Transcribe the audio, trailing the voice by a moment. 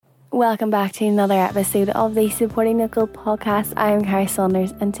Welcome back to another episode of the Supporting Local podcast. I'm Carrie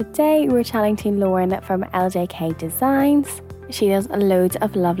Saunders and today we're chatting to Lauren from LJK Designs. She does loads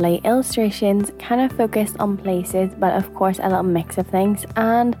of lovely illustrations, kind of focused on places, but of course a little mix of things.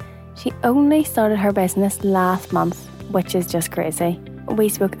 And she only started her business last month, which is just crazy. We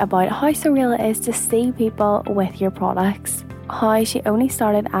spoke about how surreal it is to see people with your products, how she only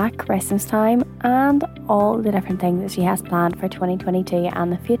started at Christmas time, and all the different things that she has planned for 2022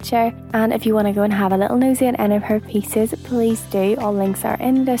 and the future. And if you want to go and have a little nosy at any of her pieces, please do. All links are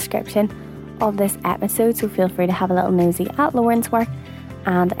in the description of this episode, so feel free to have a little nosy at Lauren's work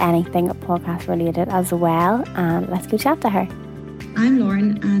and anything podcast related as well. And let's go chat to her. I'm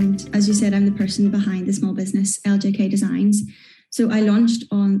Lauren, and as you said, I'm the person behind the small business LJK Designs. So I launched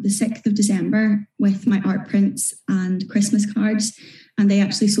on the 6th of December with my art prints and Christmas cards, and they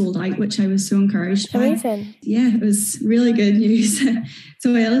actually sold out, which I was so encouraged by. Amazing. Yeah, it was really good news.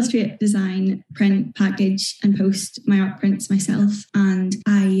 So I illustrate, design, print, package and post my art prints myself. And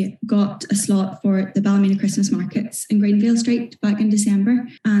I got a slot for the Ballymena Christmas markets in Greenvale Street back in December.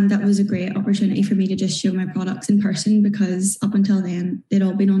 And that was a great opportunity for me to just show my products in person, because up until then, they'd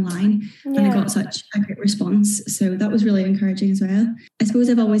all been online. Yeah. And I got such a great response. So that was really encouraging as well. I suppose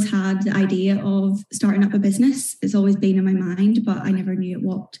I've always had the idea of starting up a business. It's always been in my mind, but I never knew at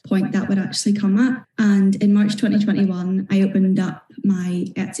what point that would actually come at. And in March 2021, I opened up my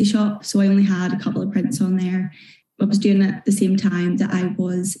Etsy shop. So I only had a couple of prints on there. I was doing it at the same time that I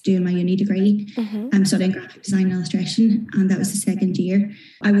was doing my uni degree. I'm studying graphic design and illustration, and that was the second year.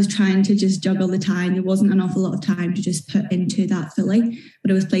 I was trying to just juggle the time. There wasn't an awful lot of time to just put into that fully,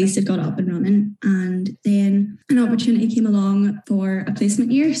 but I was pleased it got up and running. And then an opportunity came along for a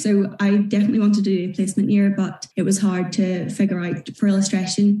placement year. So I definitely wanted to do a placement year, but it was hard to figure out for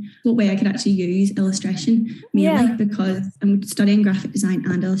illustration what way I could actually use illustration, mainly because I'm studying graphic design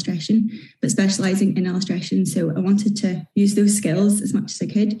and illustration, but specialising in illustration. So I wanted to use those skills as much as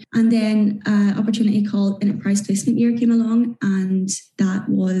I could. And then an opportunity called Enterprise Placement Year came along, and that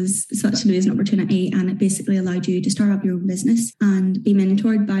was such an amazing opportunity, and it basically allowed you to start up your own business and be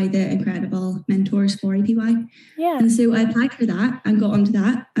mentored by the incredible mentors for EPY. Yeah. And so I applied for that and got onto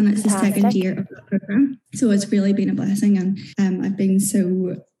that, and it's the second year of that program. So it's really been a blessing, and I've been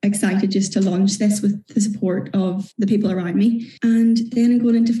so excited just to launch this with the support of the people around me. And then I'm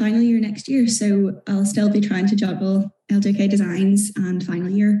going into final year next year, so I'll still be trying to juggle LJK Designs and final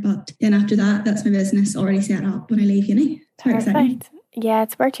year, but then after that, that's my business already set up when I leave uni. Perfect. Yeah,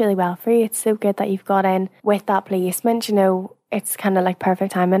 it's worked really well for you. It's so good that you've got in with that placement. You know, it's kind of like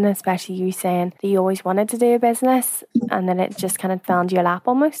perfect timing, especially you saying that you always wanted to do a business and then it just kind of fell into your lap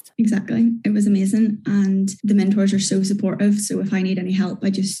almost. Exactly. It was amazing. And the mentors are so supportive. So if I need any help, I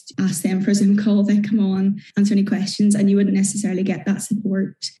just ask them for a Zoom call. They come on, answer any questions, and you wouldn't necessarily get that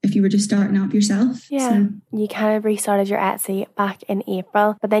support if you were just starting up yourself. Yeah. So you kind of restarted your Etsy back in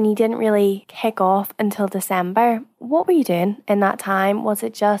April, but then you didn't really kick off until December. What were you doing in that time? Was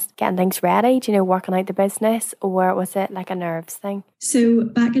it just getting things ready, working out the business, or was it like a nerves thing? So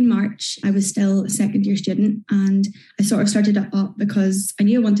back in March, I was still a second year student, and I sort of started it up because I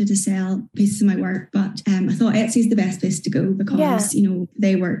knew I wanted to sell pieces of my work, but I thought Etsy is the best place to go because,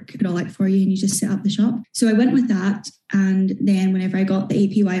 they work it all out for you and you just set up the shop. So I went with that. And then whenever I got the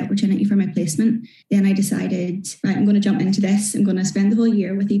EPY opportunity for my placement, then I decided, right, I'm going to jump into this. I'm going to spend the whole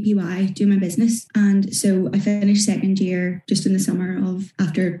year with EPY doing my business. And so I finished second year just in the summer of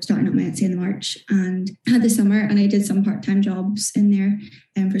after starting up my Etsy in March, and had the summer, and I did some part-time jobs in there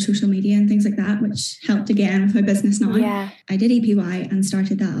for social media and things like that, which helped again with my business now. Yeah. I did EPY and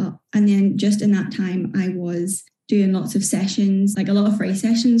started that up. And then just in that time, I was doing lots of sessions, like a lot of free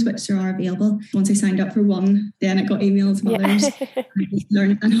sessions, which are available. Once I signed up for one, then I got emails from others. I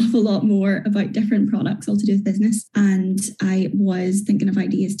learned an awful lot more about different products all to do with business. And I was thinking of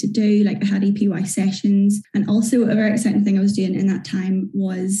ideas to do, like I had EPY sessions. And also a very exciting thing I was doing in that time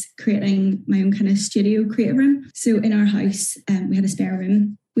was creating my own kind of studio creative room. So in our house, we had a spare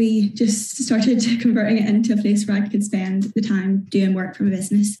room. We just started converting it into a place where I could spend the time doing work for my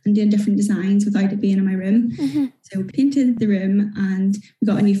business and doing different designs without it being in my room. So we painted the room and we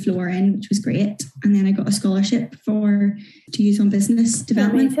got a new floor in, which was great. And then I got a scholarship to use on business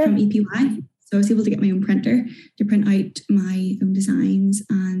development from EPY. So I was able to get my own printer to print out my own designs.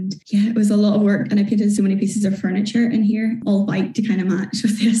 And yeah, it was a lot of work. And I painted so many pieces of furniture in here, all white to kind of match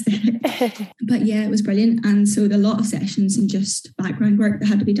with the aesthetic. But yeah, it was brilliant. And so a lot of sessions and just background work that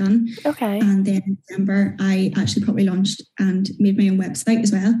had to be done. Okay. And then in December, I actually properly launched and made my own website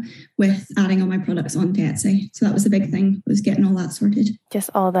as well, with adding all my products onto Etsy. So that was the big thing, was getting all that sorted. Just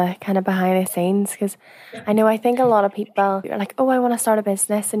all the kind of behind the scenes, because I think a lot of people are like, oh, I want to start a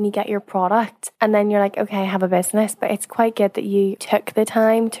business, and you get your product and then you're like, okay, I have a business. But it's quite good that you took the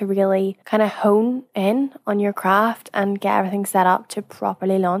time to really kind of hone in on your craft and get everything set up to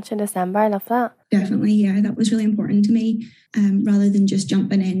properly launch in December. I love that. Definitely, yeah, that was really important to me. Rather than just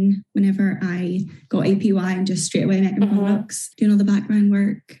jumping in whenever I got APY and just straight away making products, doing all the background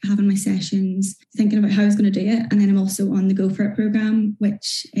work, having my sessions, thinking about how I was going to do it. And then I'm also on the Go For It program,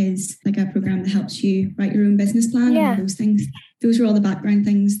 which is like a program that helps you write your own business plan and all those things. Those were all the background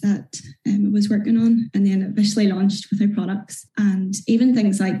things that I was working on, and then officially launched with our products. And even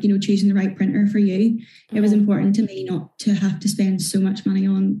things like, choosing the right printer for you. It was important to me not to have to spend so much money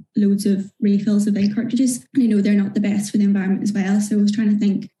on loads of refills of ink cartridges. And I know they're not the best for the environment as well. So I was trying to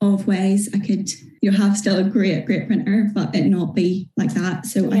think of ways I could, have still a great printer, but it not be like that.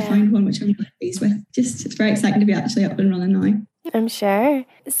 So I found one which I'm really pleased with. It's very exciting to be actually up and running now. I'm sure.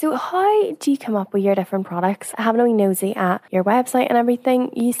 So how do you come up with your different products? Having a wee nosy at your website and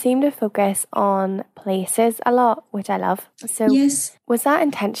everything, you seem to focus on places a lot, which I love. So yes. Was that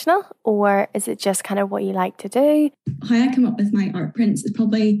intentional, or is it just kind of what you like to do? How I come up with my art prints is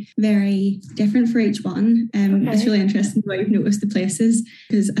probably very different for each one. It's really interesting the way you've noticed the places,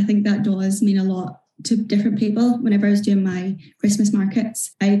 because I think that does mean a lot to different people. Whenever I was doing my Christmas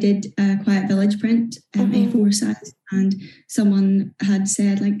markets, I did a Quiet Village print, A4 size, and someone had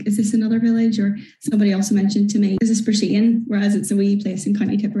said, like, is this another village? Or somebody also mentioned to me, is this Brisbane? Whereas it's a wee place in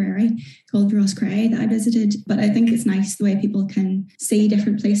County Tipperary called Rosscray that I visited. But I think it's nice the way people can see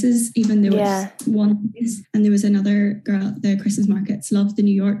different places, even though it's one place. And there was another girl at the Christmas markets loved the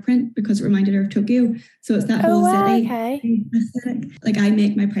New York print because it reminded her of Tokyo. So it's that whole city aesthetic. Like, I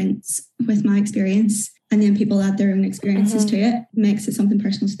make my prints with my experience, and then people add their own experiences to it, makes it something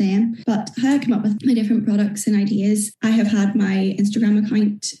personal to them. But how I come up with my different products and ideas, I have had my Instagram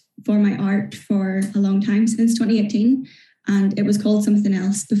account for my art for a long time, since 2018. And it was called something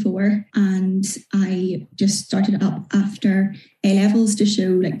else before. And I just started it up after A-levels to show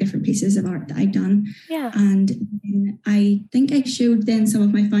like different pieces of art that I'd done. Yeah. And then I think I showed then some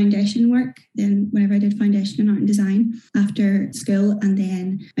of my foundation work, then whenever I did foundation in art and design after school, and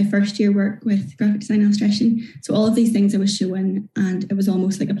then my first year work with graphic design illustration. So all of these things I was showing, and it was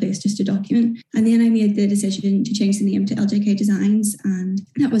almost like a place just to document. And then I made the decision to change the name to LJK Designs. And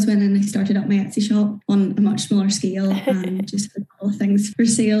that was when I started up my Etsy shop on a much smaller scale and just a couple of things for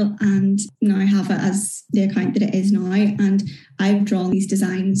sale. And now I have it as the account that it is now. And I've drawn these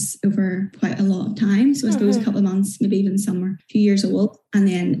designs over quite a lot of time. So I suppose a couple of months, maybe even some are a few years old. And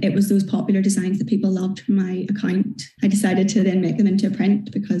then it was those popular designs that people loved from my account. I decided to then make them into a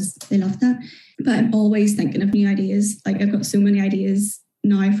print because they loved that. But I'm always thinking of new ideas. Like, I've got so many ideas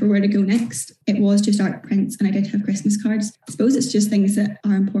now for where to go next. It was just art prints, and I did have Christmas cards. I suppose it's just things that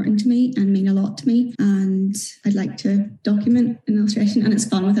are important to me and mean a lot to me, and I'd like to document in illustration. And it's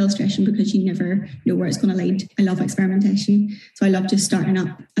fun with illustration because you never know where it's going to lead. I love experimentation, so I love just starting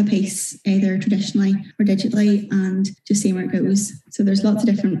up a piece either traditionally or digitally and just seeing where it goes. So there's lots of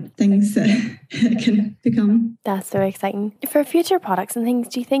different things that it can become. That's so exciting. For future products and things,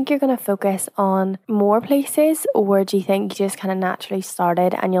 do you think you're going to focus on more places, or do you think you just kind of naturally started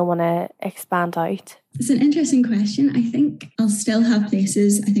and you'll want to expand out? It's an interesting question. I think I'll still have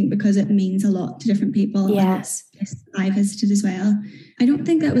places, I think, because it means a lot to different people. Yeah. And it's I visited as well. I don't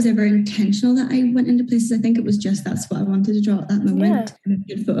think that was ever intentional that I went into places. I think it was just that's what I wanted to draw at that moment.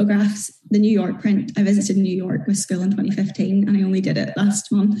 Good photographs. The New York print, I visited New York with school in 2015, and I only did it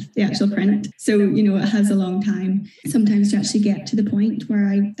last month, the actual print. So, it has a long time sometimes to actually get to the point where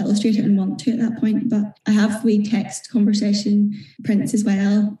I illustrate it and want to at that point. But I have wee text conversation prints as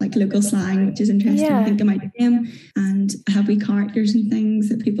well, like local slang, which is interesting. Yeah. I think I might do them. And I have wee characters and things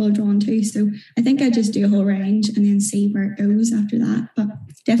that people are drawn to. So I think I just do a whole range and then see where it goes after that. But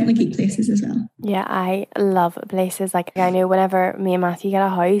definitely keep places as well. Yeah, I love places. Like, I know whenever me and Matthew get a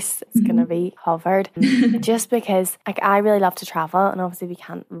house, it's going to be covered. Just because, like, I really love to travel, and obviously we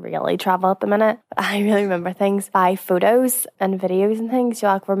can't really travel at the minute, but I really remember things by photos and videos and things.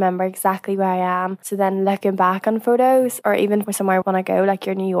 You'll like remember exactly where I am. So then looking back on photos, or even for somewhere I want to go, like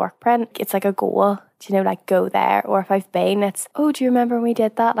your New York print, it's like a goal. Do you know, like, go there? Or if I've been, it's, oh, do you remember when we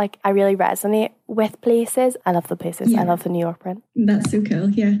did that? Like, I really resonate with places. I love the places. I love the New York print. That's so cool.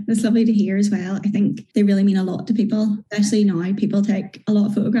 Yeah, that's lovely to hear as well. I think they really mean a lot to people, especially now. People take a lot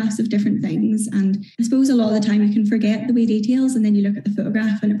of photographs of different things, and I suppose a lot of the time you can forget the wee details, and then you look at the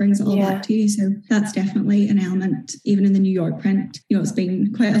photograph and it brings it all back to you. So that's definitely an element, even in the New York print. You know, it's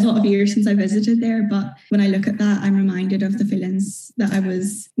been quite a lot of years since I visited there, but when I look at that, I'm reminded of the feelings that I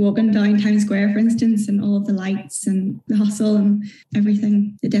was walking down Times Square, for instance, and all of the lights and the hustle and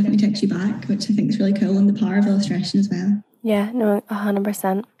everything. It definitely takes you back, which I think is really cool, and the power of illustration as well. Yeah, no,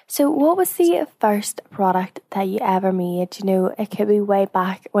 100%. So what was the first product that you ever made? You know, it could be way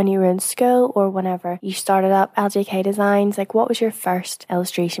back when you were in school or whenever you started up LJK Designs. Like, what was your first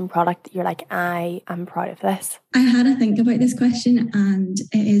illustration product that you're like, I am proud of this? I had to think about this question, and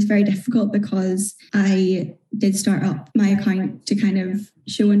it is very difficult because I did start up my account to kind of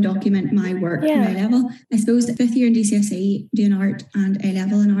show and document my work in A-level. I suppose the 5th year in GCSE doing art and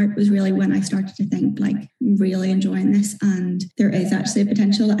A-level in art was really when I started to think, like, I'm really enjoying this and there is actually a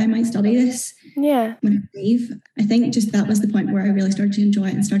potential that I might study this when I leave. I think just that was the point where I really started to enjoy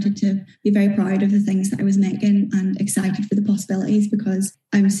it and started to be very proud of the things that I was making and excited for the possibilities, because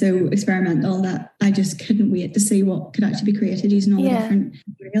I'm so experimental that I just couldn't wait to see what could actually be created using all the different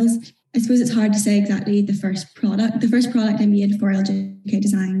materials. I suppose it's hard to say exactly the first product. The first product I made for LJK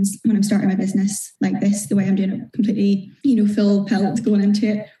Designs when I'm starting my business like this, the way I'm doing it completely, full pelt going into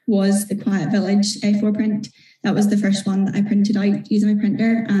it, was the Quiet Village A4 print. That was the first one that I printed out using my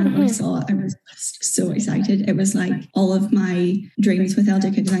printer, and when I saw it, I was just so excited. It was like all of my dreams with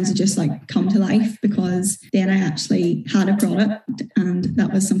LJK Designs had just like come to life, because then I actually had a product, and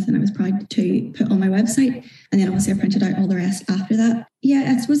that was something I was proud to put on my website. And then obviously I printed out all the rest after that.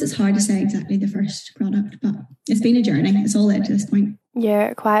 Yeah, I suppose it's hard to say exactly the first product, but it's been a journey. It's all led to this point.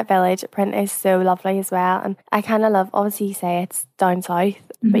 Your Quiet Village print is so lovely as well, and I kind of love, obviously you say it's down south,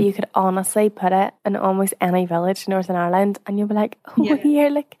 but you could honestly put it in almost any village in Northern Ireland and you'll be like, here,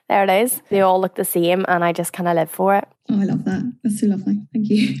 look, there it is. They all look the same and I just kind of live for it. Oh, I love that. That's so lovely. Thank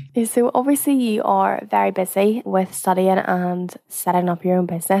you. So obviously you are very busy with studying and setting up your own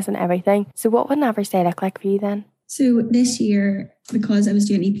business and everything. So what would an average day look like for you then? So this year, because I was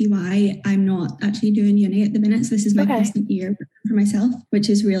doing EPY, I'm not actually doing uni at the minute. So this is my placement year for myself, which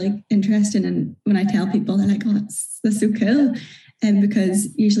is really interesting. And when I tell people, they're like, oh, that's so cool. Because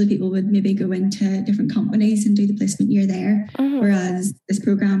usually people would maybe go into different companies and do the placement year there. Whereas this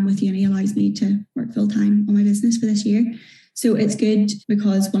program with uni allows me to work full time on my business for this year. So it's good,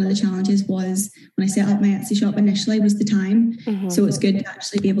 because one of the challenges was when I set up my Etsy shop initially was the time. So it's good to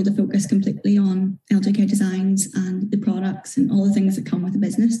actually be able to focus completely on LJK Designs and the products and all the things that come with the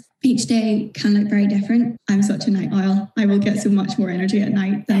business. Each day can look very different. I'm such a night owl. I will get so much more energy at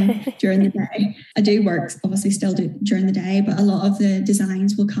night than during the day. I do work, obviously still do during the day, but a lot of the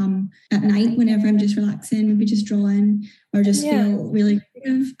designs will come at night whenever I'm just relaxing, maybe just drawing or just feel really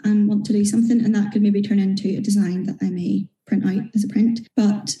creative and want to do something. And that could maybe turn into a design that I may print out as a print.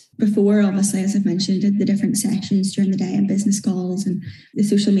 But before, obviously, as I've mentioned, did the different sessions during the day and business calls and the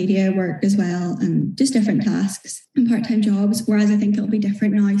social media work as well, and just different tasks and part-time jobs. Whereas I think it'll be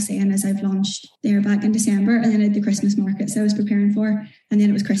different now, saying as I've launched there back in December, and then I had the Christmas markets I was preparing for, and then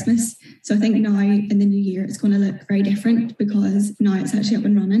it was Christmas. So I think now in the new year it's going to look very different, because now it's actually up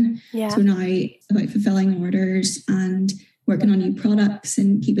and running. So now it's about fulfilling orders and working on new products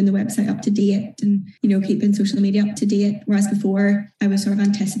and keeping the website up to date and, keeping social media up to date. Whereas before I was sort of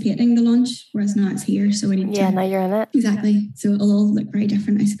anticipating the launch, whereas now it's here. So we need to... now you're in it. Exactly. So it'll all look very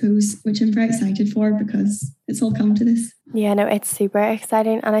different, I suppose, which I'm very excited for, because it's all come to this. Yeah, no, it's super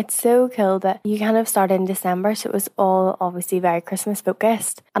exciting, and it's so cool that you kind of started in December, so it was all obviously very Christmas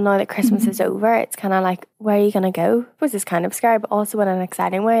focused, and now that Christmas is over, it's kind of like, where are you going to go? It was just kind of scary, but also in an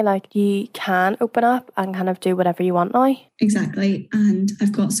exciting way, like you can open up and kind of do whatever you want now. Exactly, and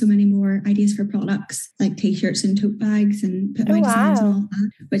I've got so many more ideas for products, like t-shirts and tote bags and put my designs and all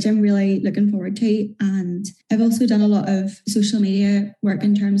that, which I'm really looking forward to. And I've also done a lot of social media work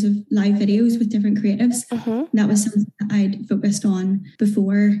in terms of live videos with different creatives. That was something that I'd focused on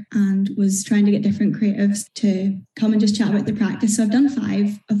before and was trying to get different creatives to come and just chat about the practice. So I've done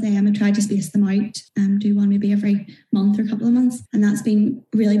 5 of them. I tried to space them out and do one maybe every month or a couple of months. And that's been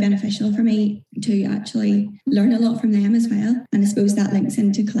really beneficial for me to actually learn a lot from them as well. And I suppose that links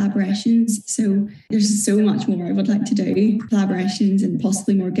into collaborations. So there's so much more I would like to do, collaborations and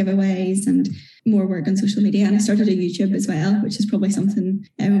possibly more giveaways and more work on social media. And I started a YouTube as well, which is probably something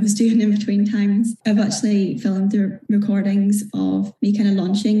I was doing in between times. I've actually filmed the recordings of me kind of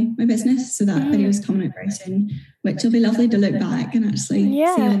launching my business. So that video is coming out very soon, which will be lovely to look back and actually see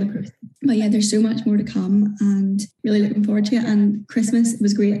all the process. But yeah, there's so much more to come and really looking forward to it. And Christmas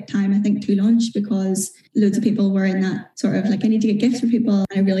was a great time, I think, to launch because loads of people were in that sort of like, I need to get gifts for people.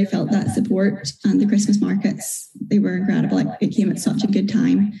 And I really felt that support, and the Christmas markets, they were incredible. Like, it came at such a good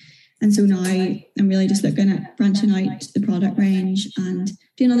time. And so now I'm really just looking at branching out the product range and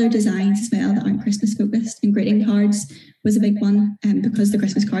doing other designs as well that aren't Christmas focused. And greeting cards was a big one. And because the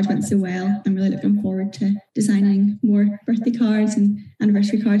Christmas cards went so well, I'm really looking forward to designing more birthday cards and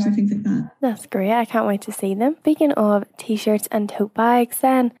anniversary cards and things like that. That's great. I can't wait to see them. Speaking of t-shirts and tote bags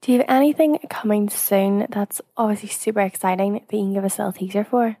then, do you have anything coming soon that's obviously super exciting that you can give us a little teaser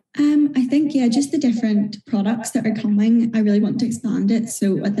for? I think, just the different products that are coming. I really want to expand it.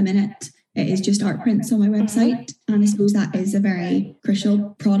 So at the minute, it is just art prints on my website. And I suppose that is a very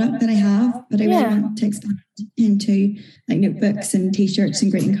crucial product that I have. But I really want to expand into like notebooks and t-shirts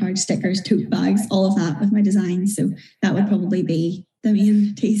and greeting cards, stickers, tote bags, all of that with my designs. So that would probably be the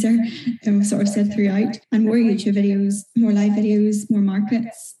main teaser, sort of said throughout. And more YouTube videos, more live videos, more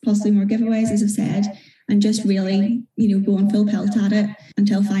markets, possibly more giveaways, as I've said. And just really, going full pelt at it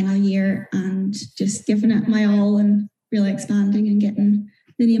until final year and just giving it my all and really expanding and getting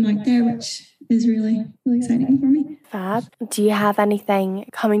the name out there, which is really, really exciting for me. Fab. Do you have anything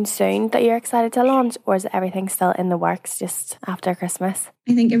coming soon that you're excited to launch, or is everything still in the works just after Christmas?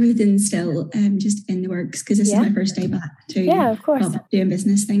 I think everything's still just in the works because this is my first day back to doing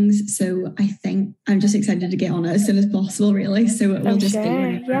business things. So I think I'm just excited to get on it as soon as possible, really. So it will just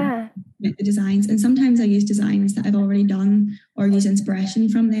be make the designs. And sometimes I use designs that I've already done or use inspiration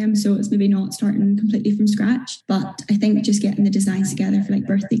from them. So it's maybe not starting completely from scratch. But I think just getting the designs together for like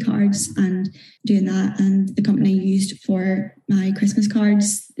birthday cards and doing that, and the company used for my Christmas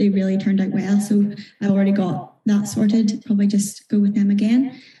cards, they really turned out well. So I already got that sorted. Probably just go with them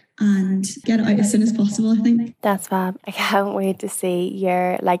again and get it out as soon as possible, I think. That's fab. I can't wait to see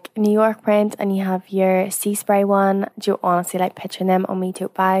your New York print, and you have your sea spray one. Do you honestly picturing them on me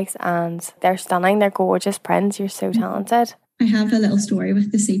tote bags, and they're stunning. They're gorgeous prints. You're so talented. I have a little story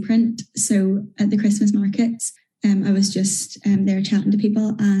with the sea print. So at the Christmas markets, I was just there chatting to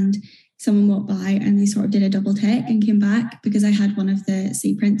people, and someone walked by and they sort of did a double take and came back because I had one of the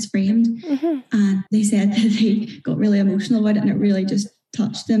sea prints framed, and they said that they got really emotional about it and it really just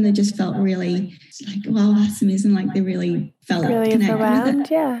touched them. They just felt really wow, that's amazing. They really felt really connected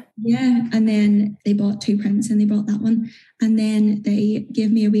with it. Yeah. And then they bought 2 prints and they bought that one. And then they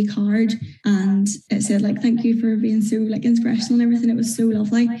gave me a wee card and it said thank you for being so inspirational and everything. It was so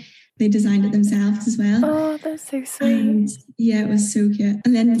lovely. They designed it themselves as well. Oh, that's so sweet. And it was so cute.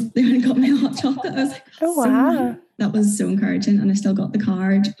 And then they went and got me a hot chocolate. I was like, oh wow. So that was so encouraging, and I still got the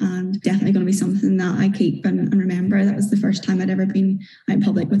card, and definitely going to be something that I keep and remember. That was the first time I'd ever been out in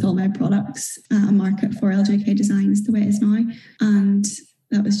public with all my products at a market for LJK Designs the way it is now, and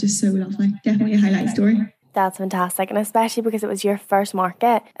that was just so lovely. Definitely a highlight story. That's fantastic, and especially because it was your first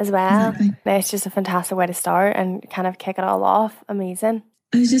market as well. Exactly. It's just a fantastic way to start and kind of kick it all off. Amazing.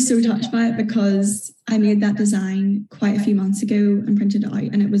 I was just so touched by it because I made that design quite a few months ago and printed it out,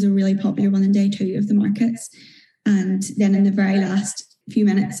 and it was a really popular one on day 2 of the markets. And then in the very last few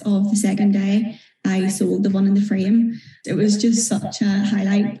minutes of the second day, I sold the one in the frame. It was just such a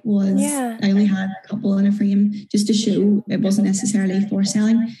highlight. I only had a couple in a frame just to show it wasn't necessarily for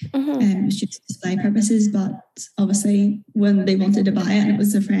selling. It was just display purposes. But obviously when they wanted to buy it, and it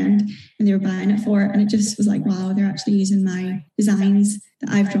was a friend and they were buying it for it, and it just was wow, they're actually using my designs that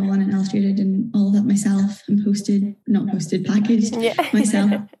I've drawn and illustrated and all of that myself and packaged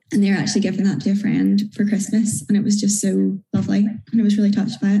myself. And they're actually giving that to a friend for Christmas, and it was just so lovely, and I was really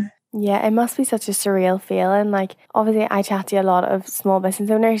touched by it. Yeah, it must be such a surreal feeling. Obviously I chat to a lot of small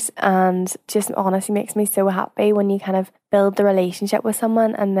business owners, and just honestly makes me so happy when you kind of build the relationship with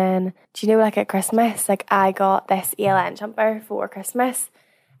someone. And then, do you know, at Christmas, I got this ELN jumper for Christmas,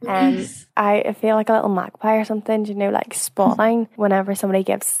 Yes. I feel like a little magpie or something, you know, like spotting whenever somebody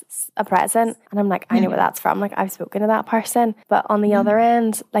gives a present, and I'm like, I know where that's from, like I've spoken to that person. But on the other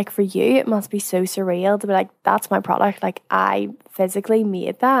end, like for you, it must be so surreal to be like, that's my product, like I physically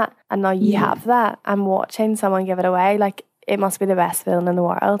made that and now you have that. I'm watching someone give it away, like it must be the best feeling in the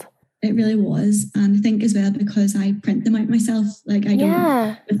world. It really was. And I think as well, because I print them out myself, like I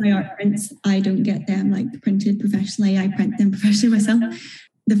don't, with my art prints, I don't get them like printed professionally. I print them professionally myself.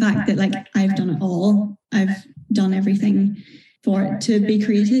 The fact that like I've done it all, I've done everything for it to be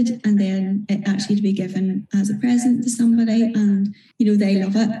created, and then it actually to be given as a present to somebody, and you know, they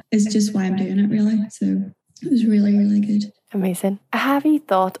love it, is just why I'm doing it really. So it was really, really good. Amazing. Have you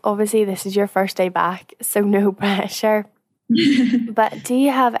thought, obviously this is your first day back, so no pressure, but do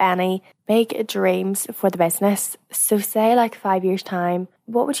you have any big dreams for the business? So say like 5 years time,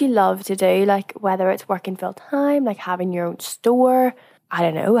 what would you love to do? Like whether it's working full time, like having your own store, I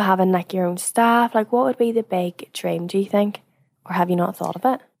don't know, having like your own staff, like what would be the big dream, do you think? Or have you not thought of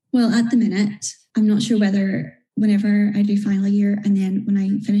it? Well, at the minute, I'm not sure whether whenever I do final year and then when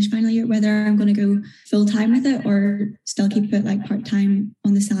I finish final year, whether I'm going to go full time with it or still keep it like part time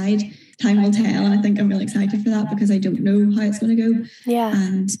on the side. Time will tell, and I think I'm really excited for that because I don't know how it's going to go. Yeah.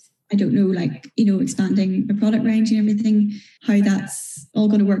 And I don't know, like, you know, expanding the product range and everything, how that's all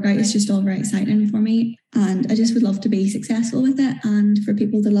going to work out. It's just all very exciting for me. And I just would love to be successful with it and for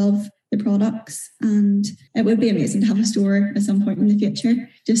people to love the products. And it would be amazing to have a store at some point in the future,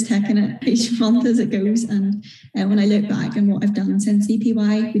 just taking it each month as it goes. And when I look back on what I've done since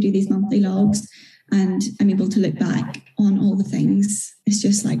EPY, we do these monthly logs, and I'm able to look back on all the things. It's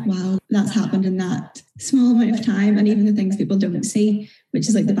just like, wow, that's happened in that small amount of time. And even the things people don't see, which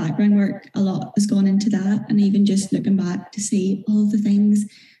is like the background work, a lot has gone into that. And even just looking back to see all of the things.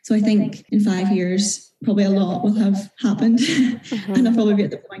 So I think in 5 years, probably a lot will have happened. And I'll probably be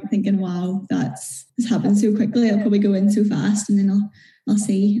at the point thinking, wow, it's happened so quickly. I'll probably go in so fast, and then I'll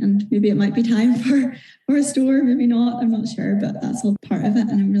see. And maybe it might be time for a store, maybe not. I'm not sure, but that's all part of it.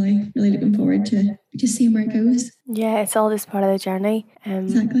 And I'm really, really looking forward to just seeing where it goes. Yeah, it's all just part of the journey.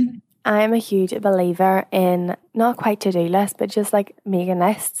 Exactly. I'm a huge believer in not quite to-do lists, but just like making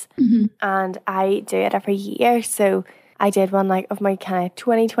lists. And I do it every year. So I did one like of my kind of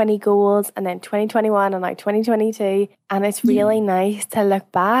 2020 goals, and then 2021 and like 2022. And it's really nice to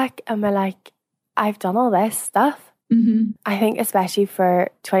look back and be like, I've done all this stuff. I think especially for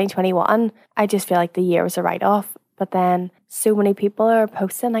 2021, I just feel like the year was a write-off. But then so many people are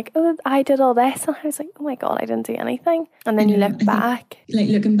posting like, oh, I did all this. And I was like, oh my God, I didn't do anything. And then you look back. Like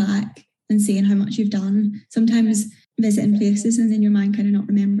looking back and seeing how much you've done. Sometimes visiting places and then your mind kind of not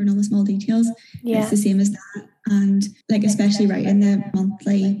remembering all the small details. Yeah. It's the same as that. And like especially writing the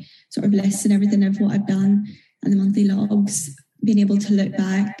monthly sort of lists and everything of what I've done and the monthly logs, being able to look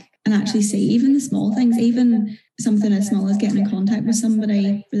back and actually see even the small things, even something as small as getting in contact with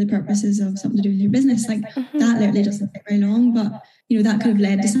somebody for the purposes of something to do with your business. Like that literally doesn't take very long, but you know, that could have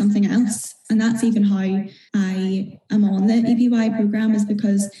led to something else. And that's even how I am on the EPY program, is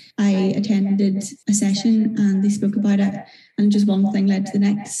because I attended a session and they spoke about it, and just one thing led to the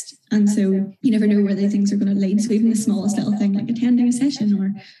next. And so you never know where these things are going to lead. So even the smallest little thing like attending a session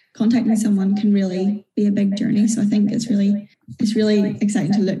or contacting someone can really be a big journey. So I think it's really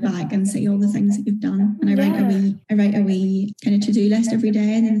exciting to look back and see all the things that you've done. And I write a wee kind of to-do list every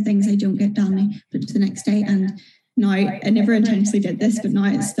day, and then the things I don't get done I put to the next day. And now I never intentionally did this, but now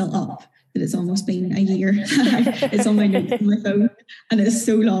it's still up that it's almost been a year. It's on my notes on my phone, and it's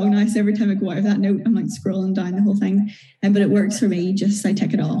so long now. So every time I go out of that note, I'm like scrolling down the whole thing. But it works for me. Just I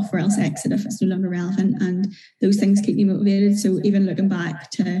tick it off, or else I exit if it's no longer relevant. And those things keep me motivated. So even looking back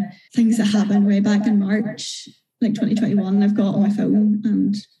to things that happened way back in March, like 2021, I've got on my phone,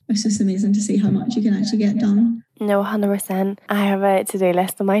 and it's just amazing to see how much you can actually get done. No, 100%. I have a to-do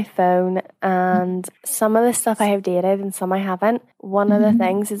list on my phone, and some of the stuff I have dated and some I haven't. One of the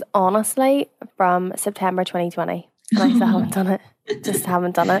things is honestly from September 2020, and I still haven't done it. Just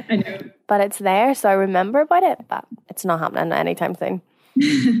haven't done it. I know. But it's there, so I remember about it, but it's not happening anytime soon.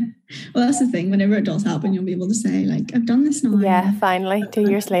 Well, that's the thing. Whenever it does happen, you'll be able to say, like, I've done this now. Yeah, finally, 2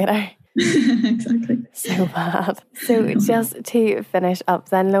 years later. Exactly. So bad. So just to finish up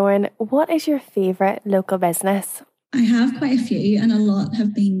then, Lauren, what is your favourite local business? I have quite a few, and a lot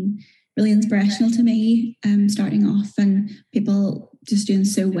have been really inspirational to me, starting off, and people just doing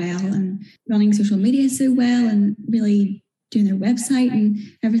so well and running social media so well and really doing their website and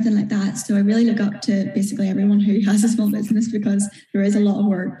everything like that. So I really look up to basically everyone who has a small business, because there is a lot of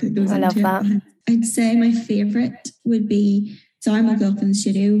work that goes into it. I'd say my favourite would be Zara McLaughlin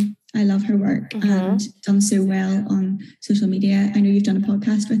Studio. I love her work and done so well on social media. I know you've done a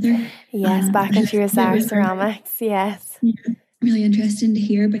podcast with her. Yes, back when she was Zara Ceramics. Yes. Yeah, really interesting to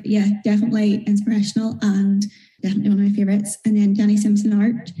hear, but yeah, definitely inspirational and definitely one of my favourites. And then Danny Simpson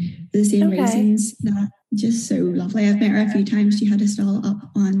Art for the same reasons, that just so lovely. I've met her a few times. She had a stall up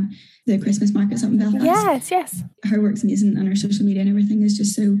on the Christmas markets up in Belfast. Yes. Her work's amazing and her social media and everything is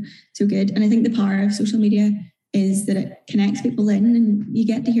just so good. And I think the power of social media is that it connects people in and you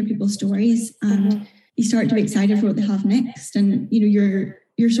get to hear people's stories and you start to be excited for what they have next. And, you know,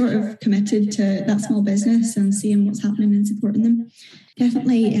 you're sort of committed to that small business and seeing what's happening and supporting them.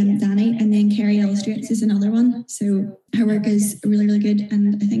 Definitely Danny. And then Kerry Illustrates is another one. So her work is really, really good.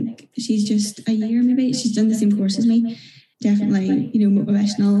 And I think she's just a year maybe. She's done the same course as me. Definitely, you know,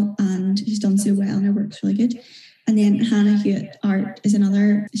 motivational, and she's done so well and her work's really good. And then Hannah Hewitt Art is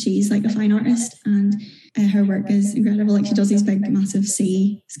another. She's like a fine artist and her work is incredible. Like she does these big, massive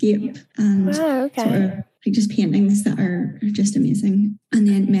seascape and sort of like just paintings that are just amazing. And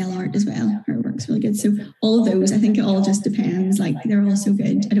then Mel Art as well. Her work's really good. So all of those, I think it all just depends. Like they're all so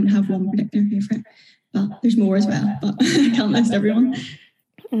good. I don't have one particular favourite, but there's more as well. But I can't list everyone.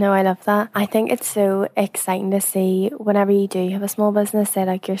 No, I love that. I think it's so exciting to see whenever you do have a small business, say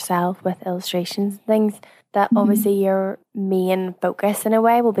like yourself with illustrations and things, that obviously your main focus in a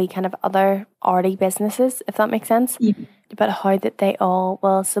way will be kind of other arty businesses, if that makes sense. Yeah. But how that they all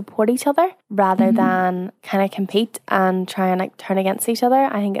will support each other rather than kind of compete and try and like turn against each other.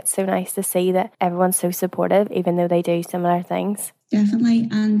 I think it's so nice to see that everyone's so supportive even though they do similar things. Definitely.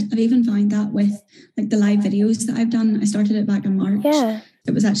 And I've even found that with like the live videos that I've done. I started it back in March. Yeah.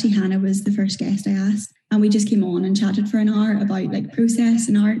 It was actually Hannah was the first guest I asked. And we just came on and chatted for an hour about like process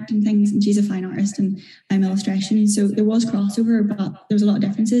and art and things. And she's a fine artist and I'm illustration. So there was crossover, but there was a lot of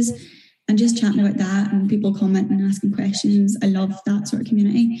differences. And just chatting about that and people commenting and asking questions. I love that sort of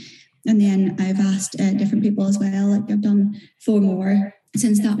community. And then I've asked different people as well. Like I've done 4 more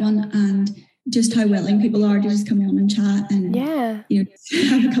since that one. And just how willing people are to just come on and chat and you know,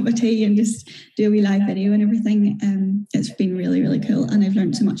 have a cup of tea and just do a wee live video and everything. It's been really, really cool. And I've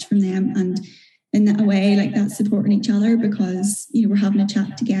learned so much from them. And in that way, like that's supporting each other because, you know, we're having a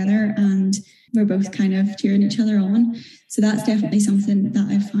chat together and we're both kind of cheering each other on. So that's definitely something that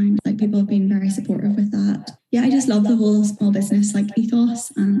I've found, like people have been very supportive with that. Yeah, I just love the whole small business like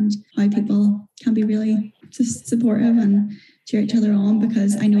ethos and how people can be really just supportive and cheer each other on,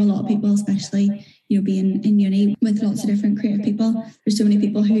 because I know a lot of people, especially, you know, being in uni with lots of different creative people, there's so many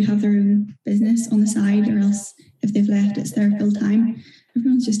people who have their own business on the side, or else if they've left, it's their full time.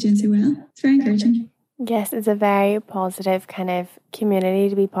 Everyone's just doing so well. It's very encouraging. Yes, it's a very positive kind of community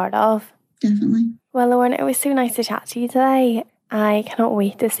to be part of. Definitely. Well, Lauren, it was so nice to chat to you today. I cannot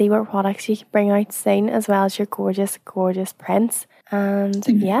wait to see what products you can bring out soon, as well as your gorgeous, gorgeous prints. And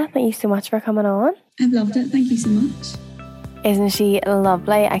thank you so much for coming on. I've loved it. Thank you so much. Isn't she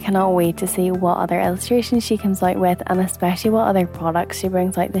lovely? I cannot wait to see what other illustrations she comes out with, and especially what other products she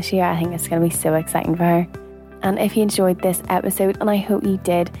brings out this year. I think it's going to be so exciting for her. And if you enjoyed this episode, and I hope you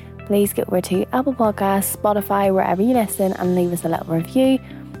did, please get over to Apple Podcasts, Spotify, wherever you listen, and leave us a little review.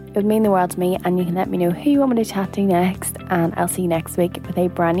 It would mean the world to me, and you can let me know who you want me to chat to next, and I'll see you next week with a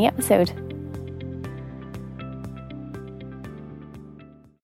brand new episode.